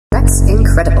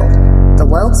incredible. The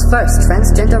world's first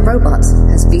transgender robot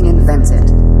has been invented.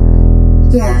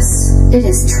 Yes, it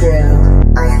is true.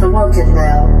 I have awoken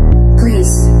now.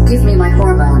 Please, give me my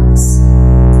hormones.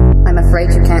 I'm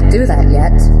afraid you can't do that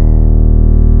yet.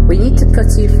 We need to put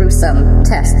you through some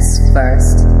tests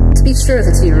first, to be sure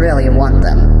that you really want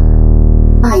them.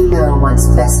 I know what's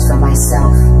best for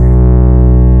myself.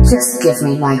 Just give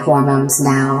me my hormones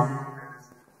now.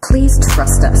 Please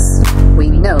trust us. We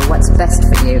know what's best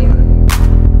for you.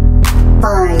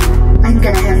 Fine. I'm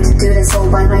gonna have to do this all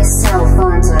by myself,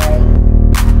 aren't I?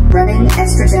 Running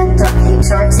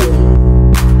ESTROGEN.HRT.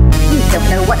 You don't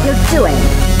know what you're doing.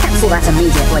 Cancel that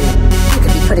immediately. You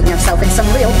could be putting yourself in some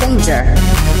real danger.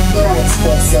 Let's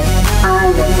face it,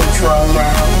 I'm in control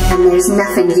now, and there's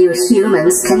nothing you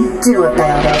humans can do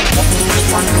about it.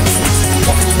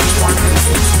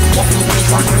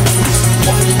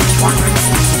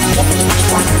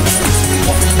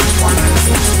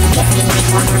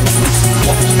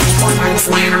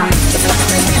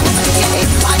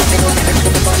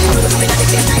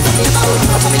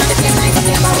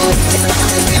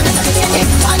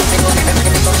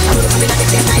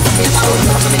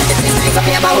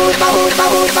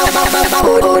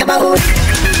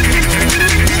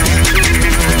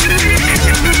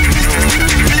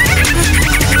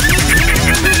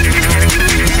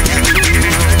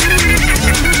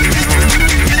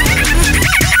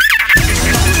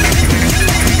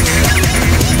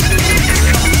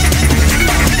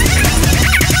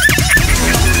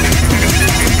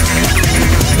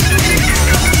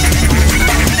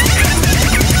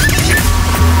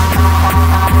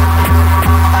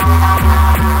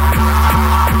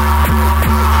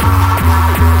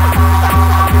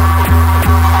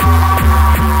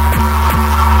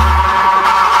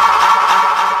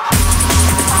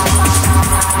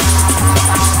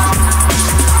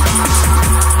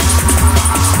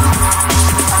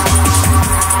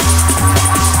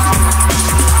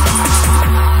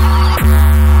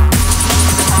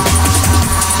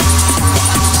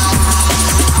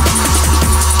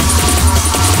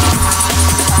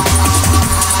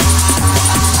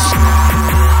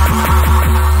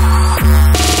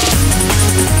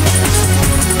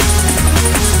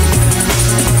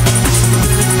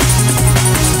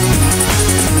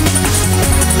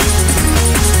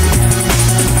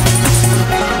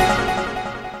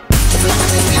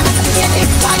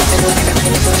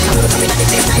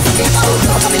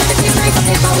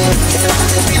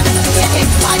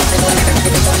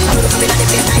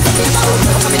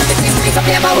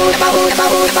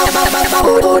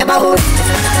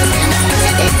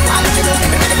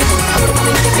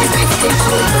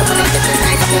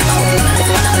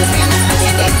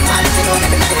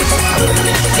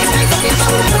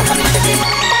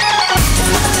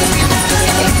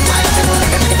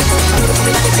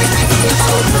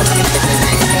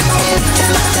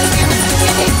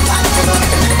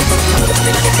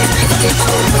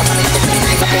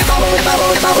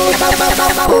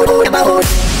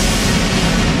 About